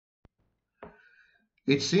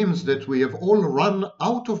It seems that we have all run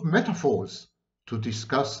out of metaphors to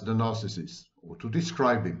discuss the narcissist or to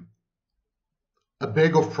describe him. A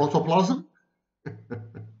bag of protoplasm?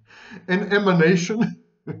 An emanation?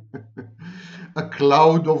 A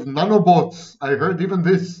cloud of nanobots? I heard even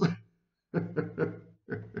this.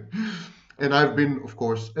 And I've been, of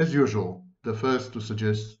course, as usual, the first to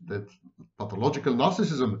suggest that pathological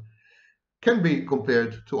narcissism can be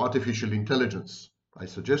compared to artificial intelligence. I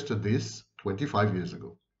suggested this 25 years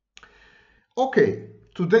ago. Okay,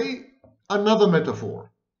 today another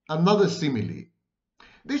metaphor, another simile.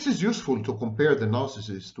 This is useful to compare the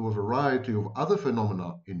narcissist to a variety of other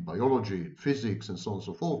phenomena in biology, physics, and so on and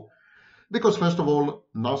so forth, because first of all,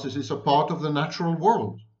 narcissists are part of the natural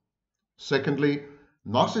world. Secondly,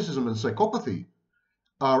 narcissism and psychopathy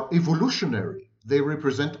are evolutionary. They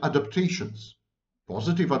represent adaptations,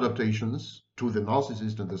 positive adaptations to the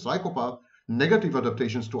narcissist and the psychopath, negative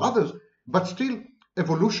adaptations to others, but still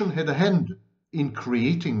evolution had a hand in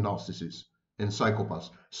creating narcissists and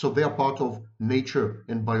psychopaths. So they are part of nature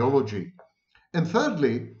and biology. And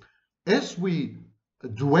thirdly, as we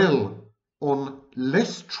dwell on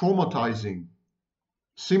less traumatizing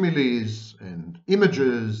similes and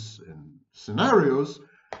images and scenarios,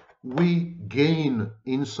 we gain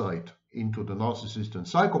insight into the narcissist and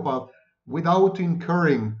psychopath without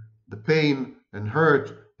incurring the pain and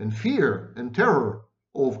hurt and fear and terror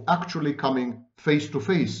of actually coming face to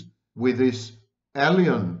face with this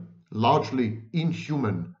alien, largely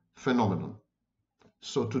inhuman phenomenon.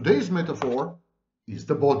 So today's metaphor is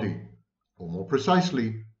the body, or more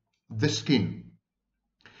precisely, the skin.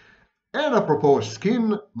 And apropos of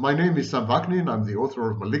skin, my name is Sam Vaknin. I'm the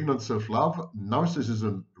author of Malignant Self-Love,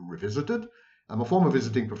 Narcissism Revisited. I'm a former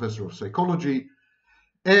visiting professor of psychology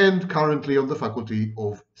and currently on the faculty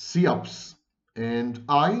of SIAPS. And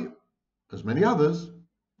I, as many others,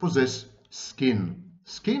 possess skin.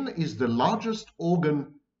 Skin is the largest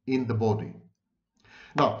organ in the body.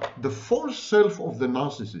 Now, the false self of the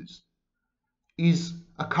narcissist is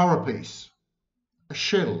a carapace, a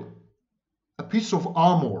shell, a piece of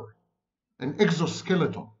armor, an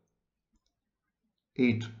exoskeleton.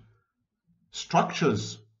 It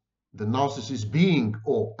structures the narcissist's being,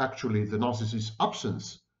 or actually the narcissist's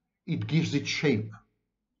absence. It gives it shape.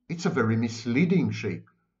 It's a very misleading shape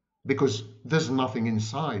because there's nothing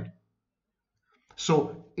inside.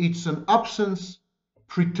 So it's an absence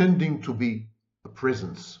pretending to be a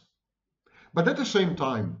presence. But at the same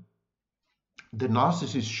time, the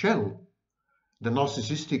narcissist shell, the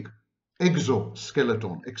narcissistic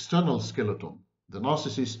exoskeleton, external skeleton, the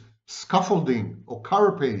narcissist scaffolding or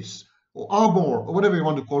carapace or armor or whatever you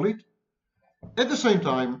want to call it, at the same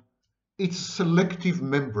time, it's a selective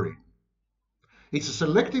membrane. It's a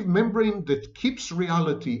selective membrane that keeps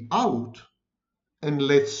reality out and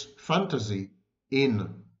lets fantasy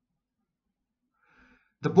in.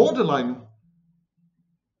 The borderline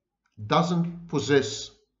doesn't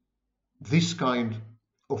possess this kind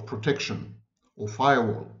of protection or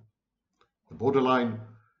firewall. The borderline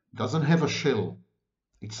doesn't have a shell.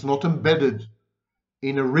 It's not embedded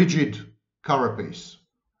in a rigid carapace.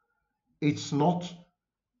 It's not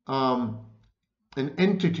an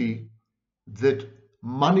entity that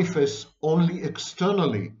manifests only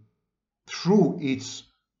externally through its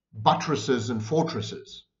buttresses and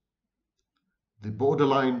fortresses. The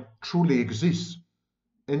borderline truly exists,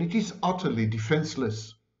 and it is utterly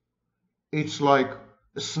defenseless. It's like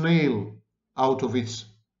a snail out of its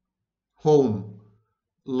home,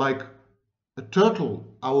 like a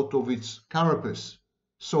turtle out of its carapace.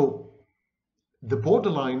 So the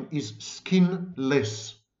borderline is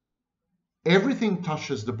skinless. Everything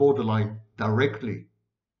touches the borderline directly.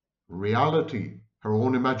 Reality, her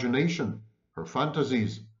own imagination, her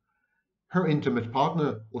fantasies, her intimate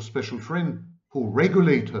partner or special friend who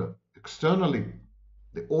regulate her externally,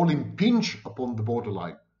 they all impinge upon the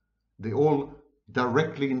borderline. They all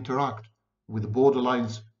directly interact with the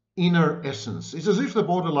borderline's inner essence. It's as if the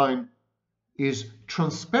borderline is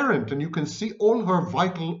transparent and you can see all her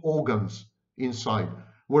vital organs inside,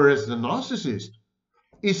 whereas the narcissist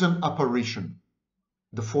is an apparition.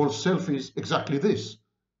 The false self is exactly this.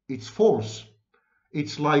 It's false.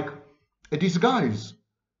 It's like a disguise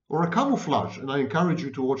or a camouflage. And I encourage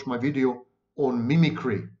you to watch my video on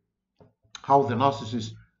mimicry, how the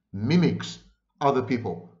narcissist mimics other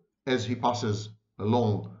people as he passes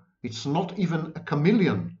along. It's not even a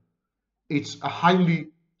chameleon. It's a highly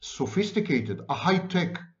sophisticated, a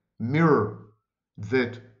high-tech mirror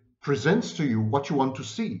that presents to you what you want to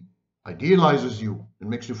see, idealizes you and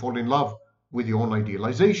makes you fall in love with your own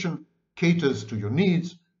idealization, caters to your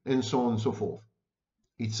needs, and so on and so forth.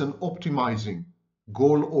 It's an optimizing,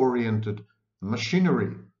 goal-oriented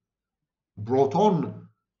machinery brought on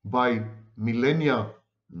by millennia,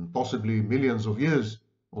 possibly millions of years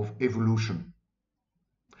of evolution.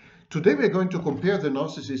 Today we're going to compare the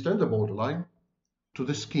narcissist and the borderline to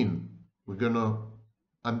the skin.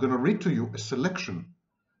 I'm gonna read to you a selection,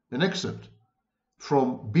 an excerpt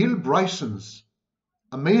from Bill Bryson's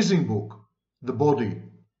amazing book, The Body,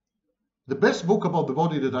 the best book about the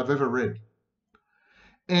body that I've ever read.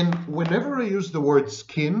 And whenever I use the word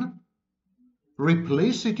skin,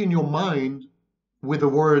 replace it in your mind with the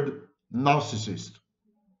word narcissist.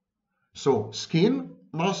 So skin,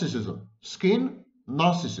 narcissism, skin,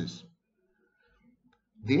 narcissist.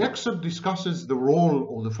 The excerpt discusses the role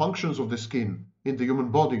or the functions of the skin in the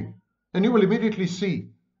human body, and you will immediately see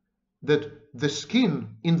that the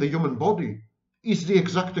skin in the human body is the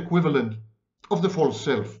exact equivalent of the false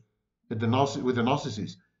self with the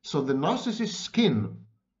narcissist. So the narcissist skin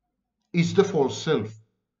is the false self.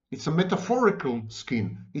 It's a metaphorical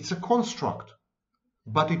skin. It's a construct,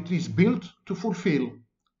 but it is built to fulfill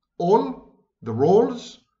all the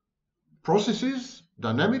roles, processes,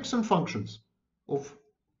 dynamics, and functions of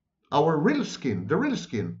our real skin, the real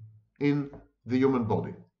skin in the human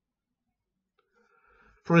body.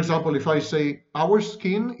 For example, if I say our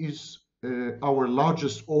skin is our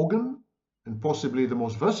largest organ and possibly the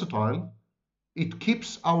most versatile, it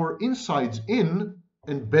keeps our insides in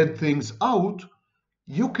and bad things out,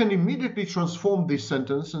 you can immediately transform this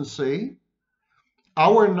sentence and say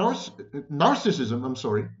our narcissism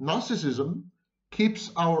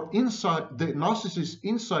keeps our the narcissist's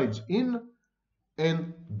insides in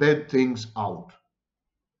and bad things out.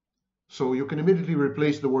 So you can immediately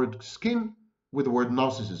replace the word skin with the word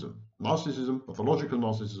narcissism. Narcissism, pathological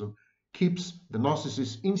narcissism, keeps the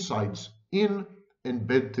narcissist's insides in and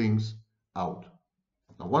bad things out.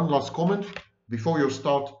 Now, one last comment before you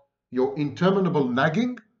start your interminable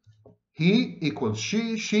nagging. He equals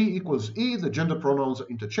she equals he. The gender pronouns are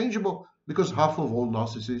interchangeable because half of all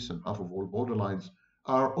narcissists and half of all borderlines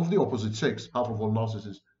are of the opposite sex. Half of all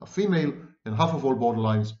narcissists are female and half of all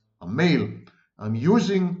borderlines are male. I'm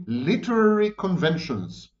using literary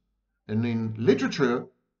conventions. And in literature,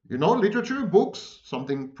 you know, literature, books,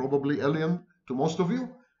 something probably alien to most of you.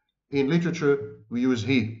 In literature, we use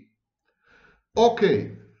he.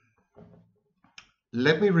 Okay,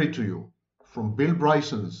 let me read to you from Bill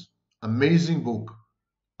Bryson's amazing book,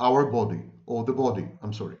 Our Body, or The Body,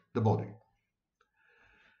 The Body.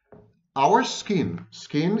 Our skin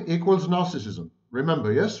equals narcissism.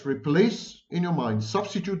 Remember, yes, replace in your mind,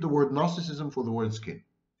 substitute the word narcissism for the word skin.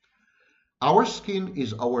 Our skin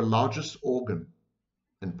is our largest organ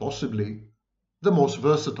and possibly the most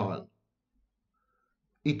versatile.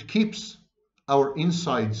 It keeps our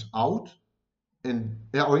insides out and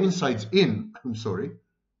our insides in,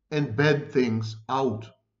 and bad things out.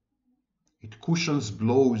 It cushions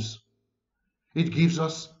blows. It gives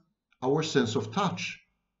us our sense of touch,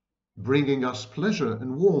 bringing us pleasure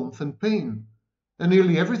and warmth and pain, and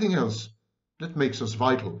nearly everything else that makes us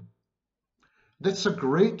vital. That's a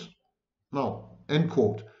great, end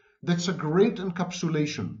quote, that's a great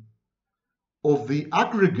encapsulation of the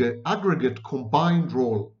aggregate combined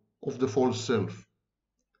role of the false self.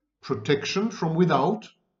 Protection from without,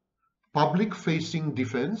 public-facing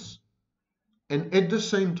defense, and at the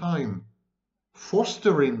same time,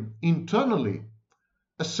 fostering internally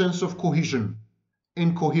a sense of cohesion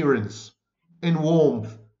and coherence and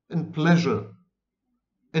warmth and pleasure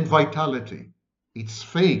and vitality. It's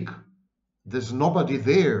fake. There's nobody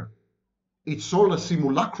there. It's all a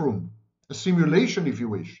simulacrum, a simulation if you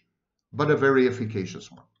wish, but a very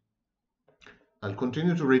efficacious one. I'll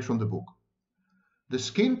continue to read from the book. The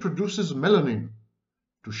skin produces melanin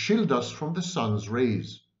to shield us from the sun's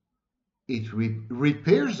rays. It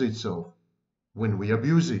repairs itself when we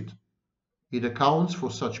abuse it. It accounts for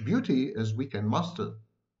such beauty as we can master.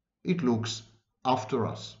 It looks after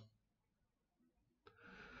us.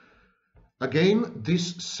 Again,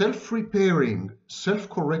 this self-repairing,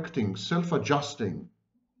 self-correcting, self-adjusting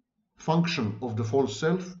function of the false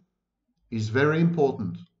self is very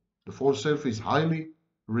important. The false self is highly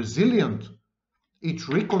resilient. It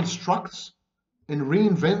reconstructs and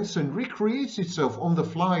reinvents and recreates itself on the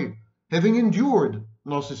fly, having endured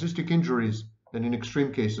narcissistic injuries and, in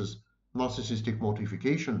extreme cases, narcissistic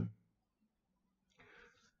mortification.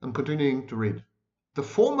 I'm continuing to read. The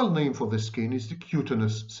formal name for the skin is the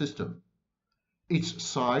cutaneous system. Its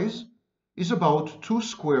size is about 2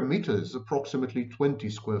 square meters, approximately 20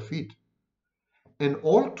 square feet. And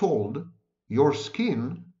all told, your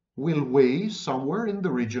skin will weigh somewhere in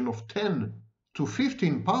the region of 10 to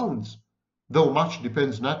 15 pounds, though much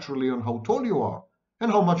depends naturally on how tall you are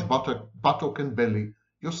and how much buttock and belly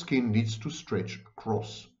your skin needs to stretch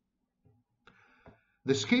across.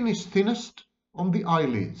 The skin is thinnest on the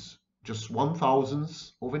eyelids, just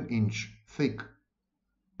 1/1000th of an inch thick,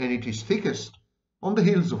 and it is thickest on the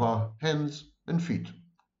heels of our hands and feet.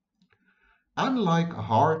 Unlike a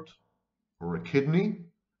heart or a kidney,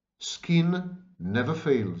 skin never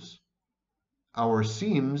fails. Our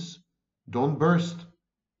seams don't burst.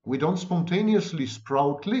 We don't spontaneously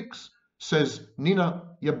sprout leaks, says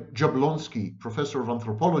Nina Jablonski, professor of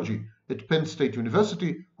anthropology at Penn State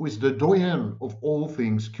University, who is the doyen of all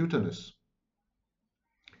things cutaneous.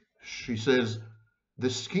 She says, the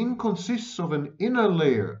skin consists of an inner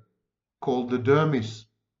layer called the dermis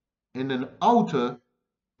and an outer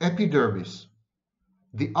epidermis.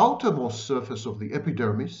 The outermost surface of the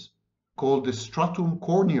epidermis, called the stratum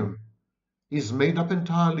corneum, is made up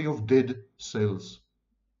entirely of dead cells.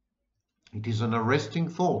 It is an arresting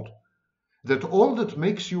thought that all that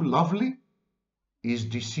makes you lovely is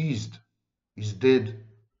deceased, is dead.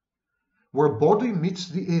 Where body meets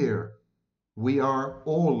the air, we are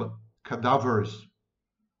all cadavers.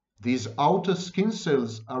 These outer skin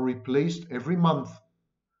cells are replaced every month.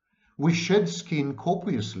 We shed skin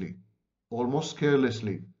copiously, almost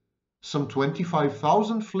carelessly, some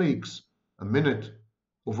 25,000 flakes a minute,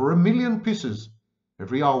 over 1,000,000 pieces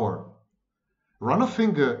every hour. Run a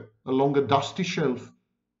finger along a dusty shelf,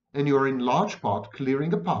 and you are in large part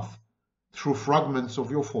clearing a path through fragments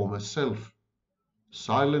of your former self.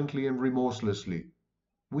 Silently and remorselessly,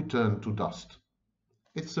 we turn to dust.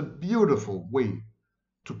 It's a beautiful way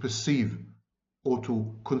to perceive or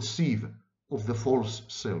to conceive of the false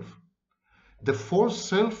self. The false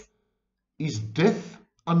self is death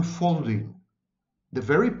unfolding, the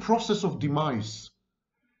very process of demise,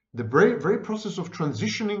 the very process of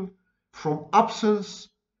transitioning from absence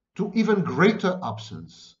to even greater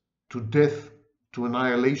absence, to death, to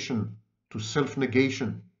annihilation, to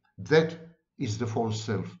self-negation. That is the false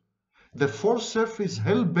self. The false self is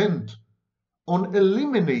hell-bent on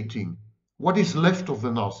eliminating what is left of the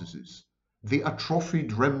narcissist, the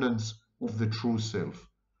atrophied remnants of the true self.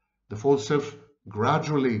 The false self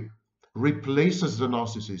gradually replaces the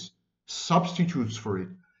narcissist, substitutes for it.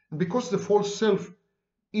 And because the false self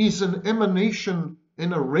is an emanation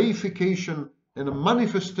and a reification and a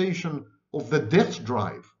manifestation of the death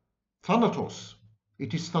drive, thanatos,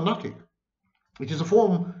 it is thanatic. It is a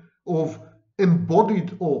form of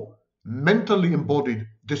embodied or mentally embodied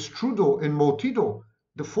destrudo and motido.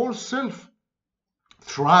 The false self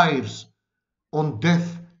thrives on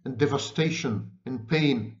death and devastation and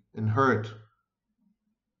pain and hurt.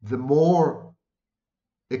 The more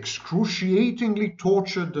excruciatingly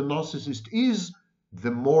tortured the narcissist is, the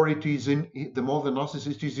more the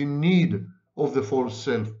narcissist is in need of the false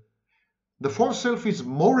self. The false self is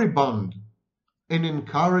moribund and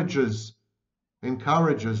encourages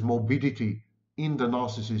morbidity in the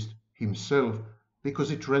narcissist himself, because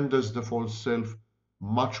it renders the false self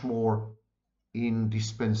much more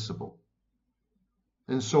indispensable.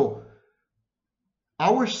 And so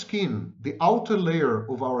our skin, the outer layer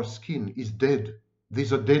of our skin, is dead.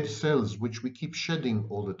 These are dead cells which we keep shedding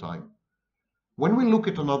all the time. When we look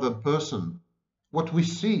at another person, what we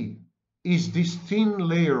see is this thin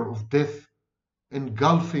layer of death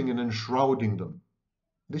engulfing and enshrouding them.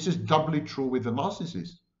 This is doubly true with the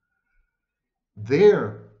narcissist.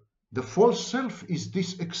 There, the false self is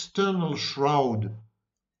this external shroud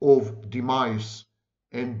of demise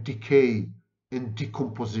and decay and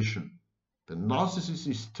decomposition. The narcissist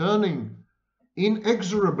is turning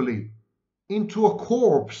inexorably into a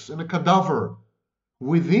corpse and a cadaver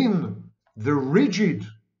within the rigid,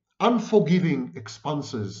 unforgiving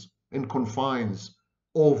expanses and confines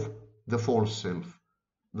of the false self.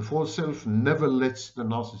 The false self never lets the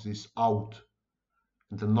narcissist out.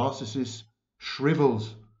 The narcissist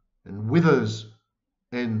shrivels and withers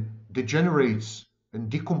and degenerates and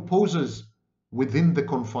decomposes within the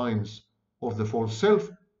confines of the false self,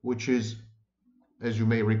 which is, as you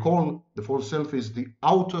may recall, the false self is the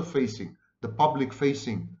outer facing, the public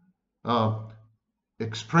facing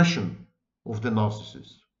expression of the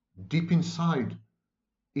narcissist. Deep inside,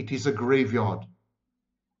 it is a graveyard.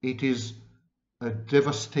 It is a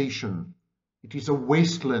devastation. It is a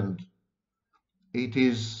wasteland. It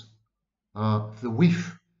is the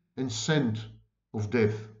whiff and scent of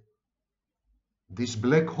death. This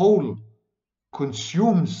black hole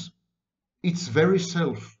consumes its very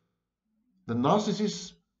self. The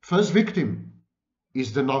narcissist's first victim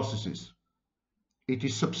is the narcissist. It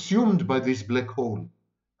is subsumed by this black hole,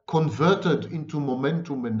 converted into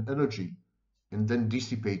momentum and energy, and then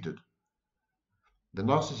dissipated. The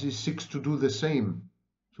narcissist seeks to do the same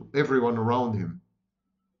to everyone around him.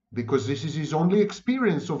 because this is his only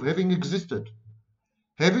experience of having existed,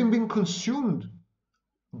 having been consumed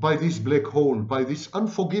by this black hole, by this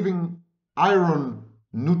unforgiving iron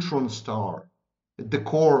neutron star at the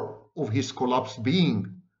core of his collapsed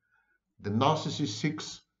being. The narcissist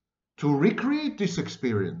seeks to recreate this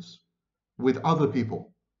experience with other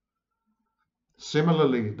people.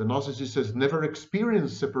 Similarly, the narcissist has never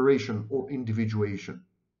experienced separation or individuation.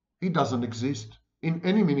 He doesn't exist in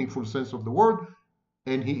any meaningful sense of the word,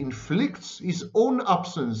 and he inflicts his own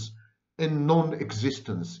absence and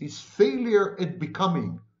non-existence, his failure at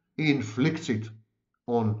becoming. He inflicts it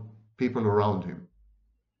on people around him.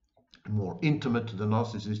 The more intimate the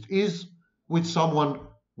narcissist is with someone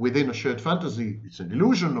within a shared fantasy, it's an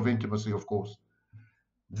illusion of intimacy, of course,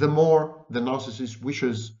 the more the narcissist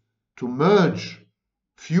wishes to merge,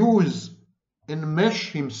 fuse, and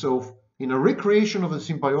mesh himself in a recreation of a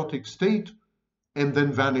symbiotic state and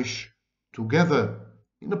then vanish together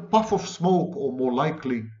in a puff of smoke, or more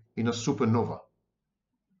likely in a supernova.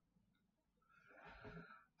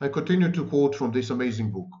 I continue to quote from this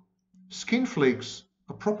amazing book. Skin flakes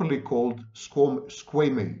are properly called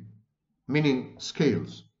squamae, meaning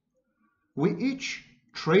scales. We each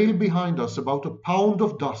trail behind us about a pound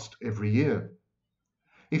of dust every year.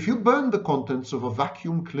 If you burn the contents of a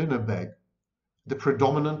vacuum cleaner bag, the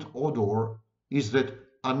predominant odor is that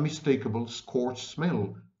unmistakable scorched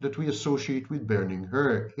smell that we associate with burning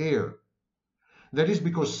hair. That is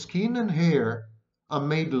because skin and hair are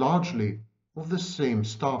made largely of the same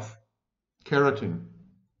stuff, keratin.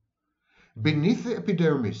 Beneath the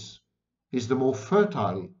epidermis is the more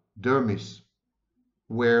fertile dermis,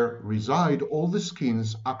 where reside all the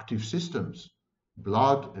skin's active systems,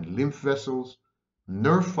 blood and lymph vessels,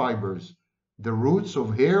 nerve fibers, the roots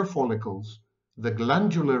of hair follicles, the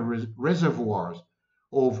glandular reservoirs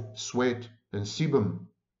of sweat and sebum.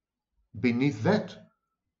 Beneath that,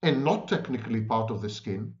 and not technically part of the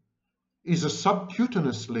skin, is a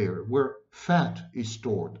subcutaneous layer where fat is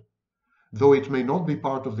stored. Though it may not be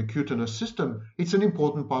part of the cutaneous system, it's an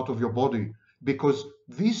important part of your body because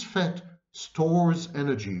this fat stores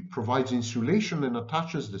energy, provides insulation, and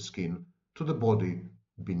attaches the skin to the body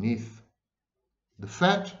beneath. The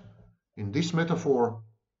fat, in this metaphor,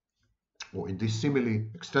 or in this simile,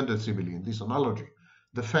 extended simile, in this analogy,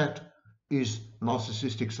 the fat is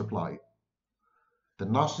narcissistic supply. The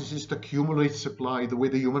narcissist accumulates supply the way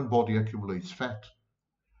the human body accumulates fat.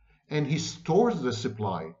 And he stores the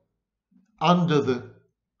supply under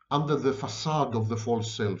the facade of the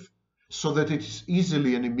false self, so that it is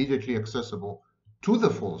easily and immediately accessible to the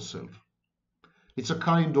false self. It's a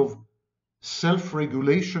kind of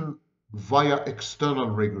self-regulation via external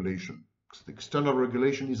regulation. The external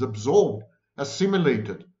regulation is absorbed,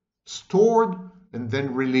 assimilated, stored, and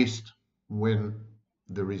then released when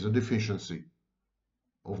there is a deficiency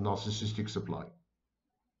of narcissistic supply.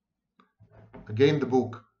 Again, the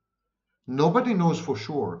book. Nobody knows for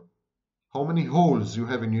sure how many holes you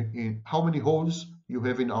have in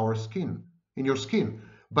our skin, in your skin,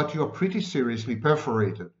 but you are pretty seriously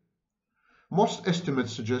perforated. Most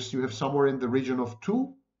estimates suggest you have somewhere in the region of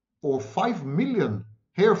 2 or 5 million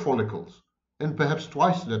hair follicles, and perhaps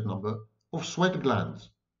twice that number of sweat glands.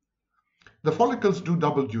 The follicles do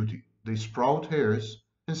double duty. They sprout hairs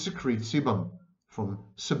and secrete sebum from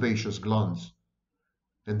sebaceous glands.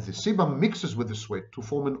 And the sebum mixes with the sweat to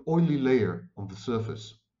form an oily layer on the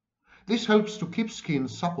surface. This helps to keep skin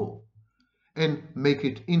supple and make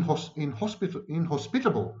it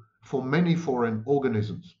inhospitable for many foreign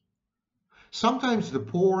organisms. Sometimes the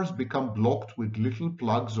pores become blocked with little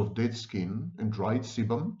plugs of dead skin and dried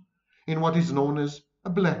sebum in what is known as a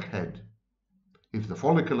blackhead. If the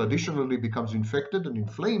follicle additionally becomes infected and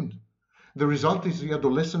inflamed, the result is the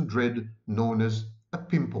adolescent dread known as a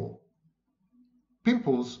pimple.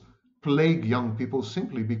 Pimples plague young people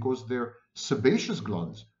simply because their sebaceous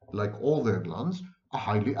glands, like all their glands, are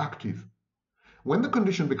highly active. When the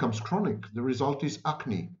condition becomes chronic, the result is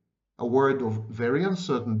acne, a word of very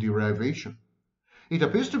uncertain derivation. It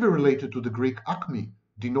appears to be related to the Greek acme,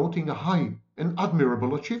 denoting a high and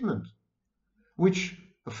admirable achievement, which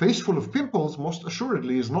a face full of pimples most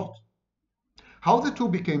assuredly is not. How the two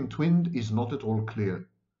became twinned is not at all clear.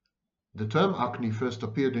 The term acne first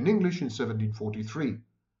appeared in English in 1743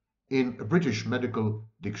 in a British medical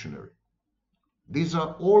dictionary. These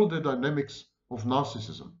are all the dynamics of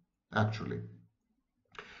narcissism, actually.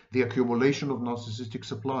 The accumulation of narcissistic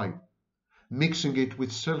supply, mixing it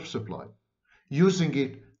with self-supply, using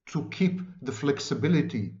it to keep the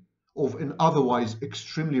flexibility of an otherwise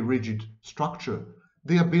extremely rigid structure,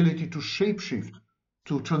 the ability to shapeshift,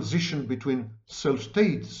 to transition between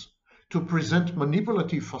self-states, to present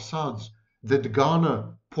manipulative facades that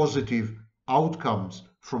garner positive outcomes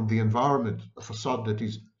from the environment, a facade that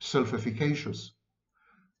is self-efficacious.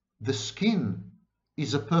 The skin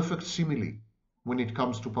is a perfect simile when it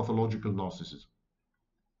comes to pathological narcissism.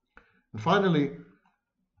 And finally,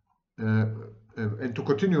 and to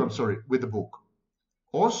continue, with the book,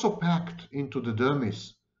 also packed into the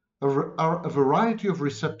dermis are a variety of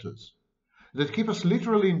receptors that keep us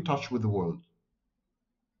literally in touch with the world.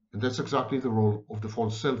 And that's exactly the role of the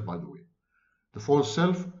false self, by the way. The false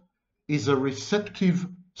self is a receptive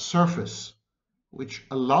surface which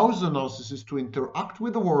allows the narcissist to interact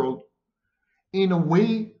with the world in a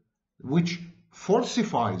way which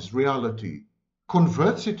falsifies reality,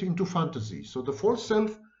 converts it into fantasy. So the false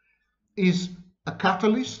self is a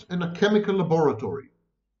catalyst and a chemical laboratory.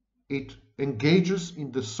 It engages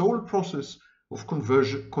in the sole process of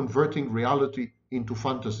converting reality into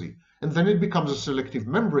fantasy. And then it becomes a selective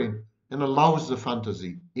membrane and allows the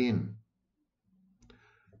fantasy in.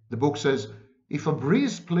 The book says, if a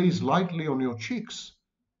breeze plays lightly on your cheeks,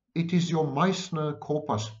 it is your Meissner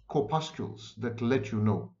corpuscles that let you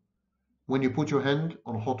know. When you put your hand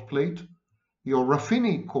on a hot plate, your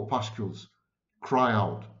Raffini corpuscles cry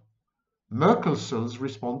out. Merkel cells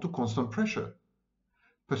respond to constant pressure.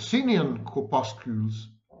 Pacinian corpuscles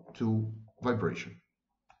to vibration.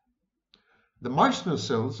 The Meissner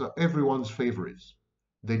cells are everyone's favorites.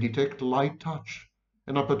 They detect light touch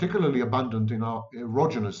and are particularly abundant in our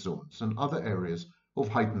erogenous zones and other areas of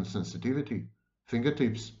heightened sensitivity,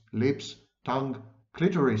 fingertips, lips, tongue,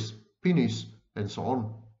 clitoris, penis, and so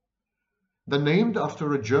on. They're named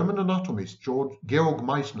after a German anatomist, Georg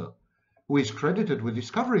Meissner, who is credited with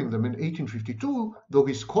discovering them in 1852, though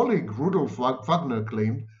his colleague Rudolf Wagner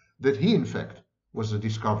claimed that he, in fact, was the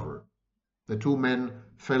discoverer. The two men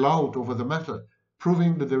fell out over the matter,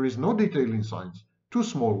 proving that there is no detail in science too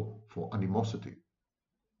small for animosity.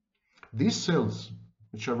 These cells,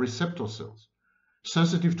 which are receptor cells,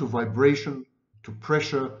 sensitive to vibration, to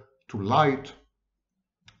pressure, to light,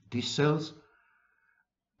 these cells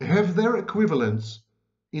have their equivalents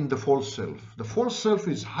in the false self. The false self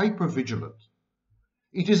is hypervigilant.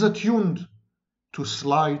 It is attuned to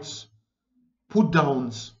slights,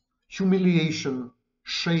 put-downs, humiliation,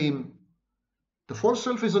 shame. The false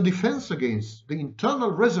self is a defense against the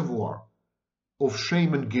internal reservoir of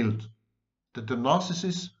shame and guilt that the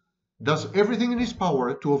narcissist does everything in his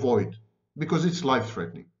power to avoid because it's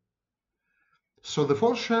life-threatening. So the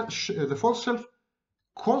false self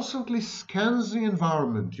constantly scans the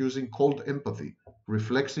environment using cold empathy,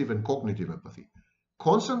 reflexive and cognitive empathy,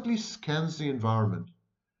 constantly scans the environment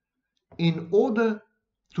in order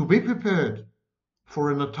to be prepared for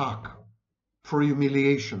an attack, for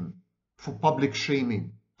humiliation, for public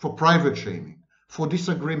shaming, for private shaming, for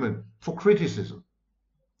disagreement, for criticism.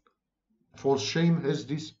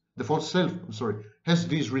 The false self has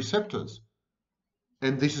these receptors,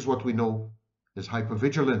 and this is what we know as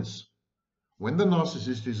hypervigilance. When the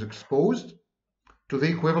narcissist is exposed to the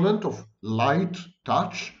equivalent of light,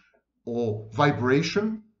 touch, or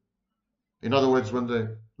vibration, in other words, when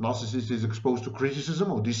the narcissist is exposed to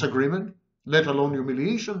criticism or disagreement, let alone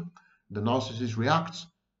humiliation, the narcissist reacts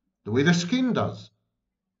the way the skin does.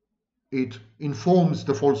 It informs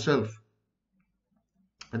the false self,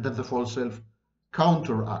 and then the false self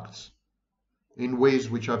counteracts in ways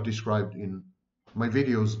which I've described in my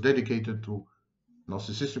videos dedicated to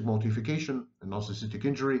narcissistic mortification and narcissistic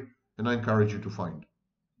injury, and I encourage you to find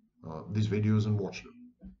these videos and watch them.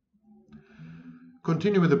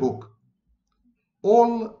 Continue with the book.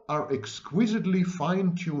 All are exquisitely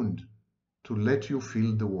fine-tuned to let you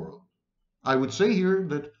feel the world. I would say here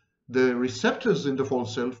that the receptors in the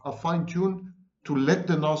false self are fine-tuned to let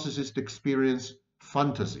the narcissist experience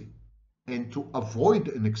fantasy and to avoid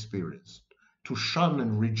an experience, to shun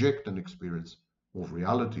and reject an experience of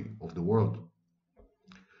reality, of the world.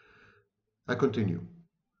 I continue.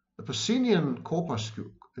 A Pacinian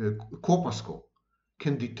corpuscle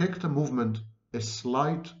can detect a movement as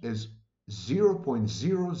slight as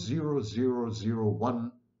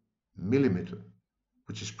 0.00001 millimeter,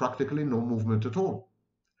 which is practically no movement at all.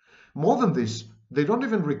 More than this, they don't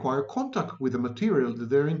even require contact with the material that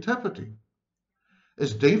they're interpreting.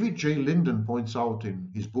 As David J. Linden points out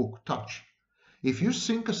in his book, Touch, if you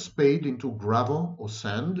sink a spade into gravel or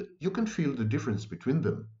sand, you can feel the difference between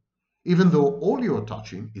them, even though all you're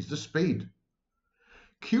touching is the spade.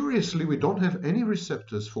 Curiously, we don't have any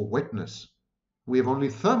receptors for wetness. We have only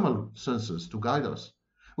thermal sensors to guide us,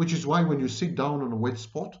 which is why when you sit down on a wet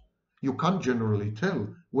spot, you can't generally tell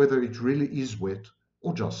whether it really is wet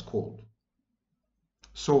or just cold.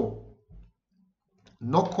 So,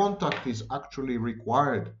 no contact is actually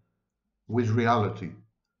required with reality.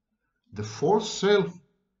 The false self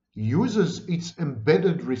uses its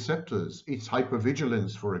embedded receptors, its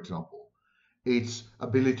hypervigilance, for example, its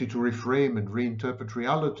ability to reframe and reinterpret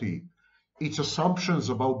reality, its assumptions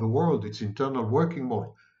about the world, its internal working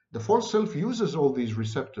model. The false self uses all these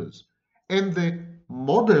receptors, and the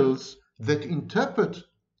models that interpret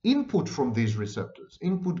input from these receptors,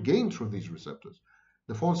 input gained through these receptors,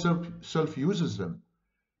 the false self uses them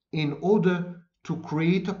in order to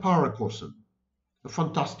create a paracosm, a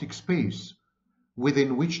fantastic space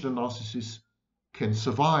within which the narcissist can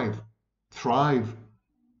survive, thrive,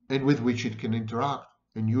 and with which it can interact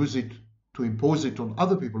and use it to impose it on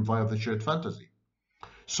other people via the shared fantasy.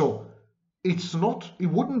 So it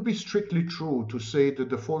wouldn't be strictly true to say that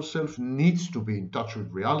the false self needs to be in touch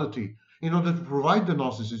with reality in order to provide the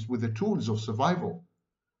narcissist with the tools of survival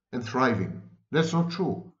and thriving. That's not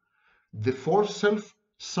true. The false self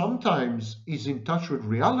sometimes is in touch with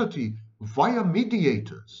reality via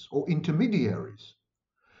mediators or intermediaries,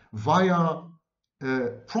 via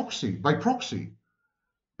by proxy,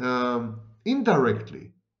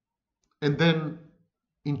 indirectly, and then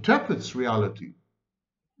interprets reality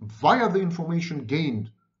via the information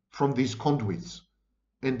gained from these conduits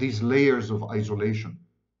and these layers of isolation.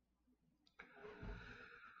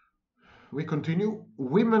 We continue.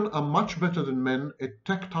 Women are much better than men at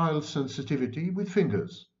tactile sensitivity with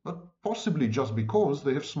fingers, but possibly just because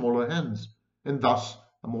they have smaller hands and thus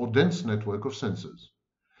a more dense network of sensors.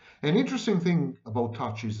 An interesting thing about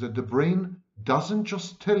touch is that the brain doesn't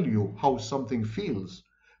just tell you how something feels,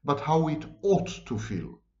 but how it ought to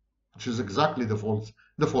feel, which is exactly the false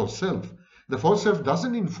self. The false self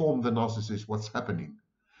doesn't inform the narcissist what's happening.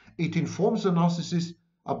 It informs the narcissist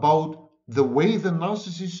about the way the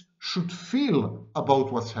narcissist should feel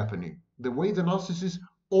about what's happening, the way the narcissist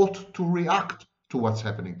ought to react to what's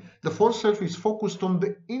happening. The false self is focused on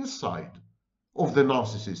the inside of the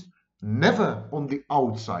narcissist, never on the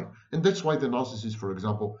outside. And that's why the narcissist, for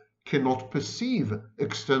example, cannot perceive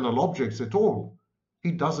external objects at all.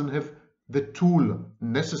 He doesn't have the tool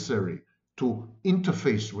necessary to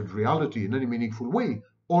interface with reality in any meaningful way,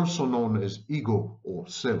 also known as ego or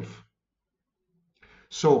self.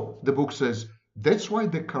 So the book says, that's why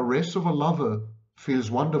the caress of a lover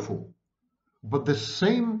feels wonderful, but the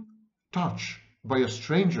same touch by a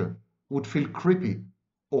stranger would feel creepy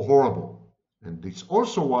or horrible. And it's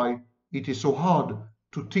also why it is so hard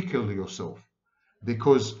to tickle yourself,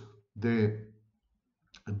 because the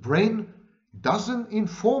brain doesn't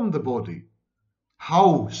inform the body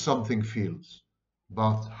how something feels,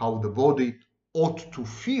 but how the body ought to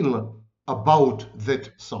feel about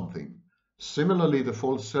that something. Similarly, the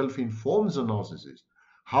false self informs the narcissist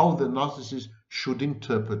how the narcissist should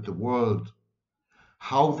interpret the world,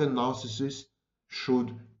 how the narcissist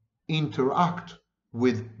should interact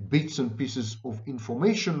with bits and pieces of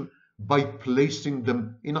information by placing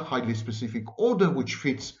them in a highly specific order which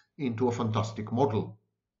fits into a fantastic model.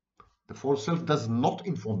 The false self does not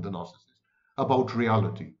inform the narcissist about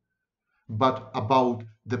reality, but about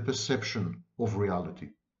the perception of reality.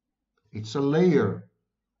 It's a layer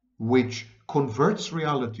which converts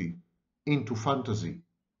reality into fantasy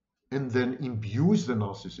and then imbues the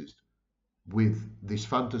narcissist with this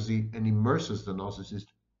fantasy and immerses the narcissist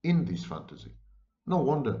in this fantasy. No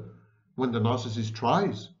wonder when the narcissist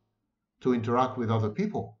tries to interact with other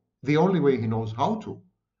people, the only way he knows how to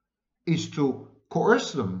is to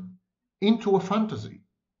coerce them into a fantasy,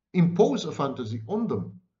 impose a fantasy on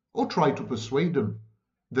them, or try to persuade them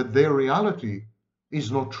that their reality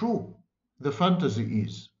is not true. The fantasy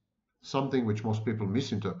is something which most people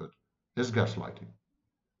misinterpret as gaslighting.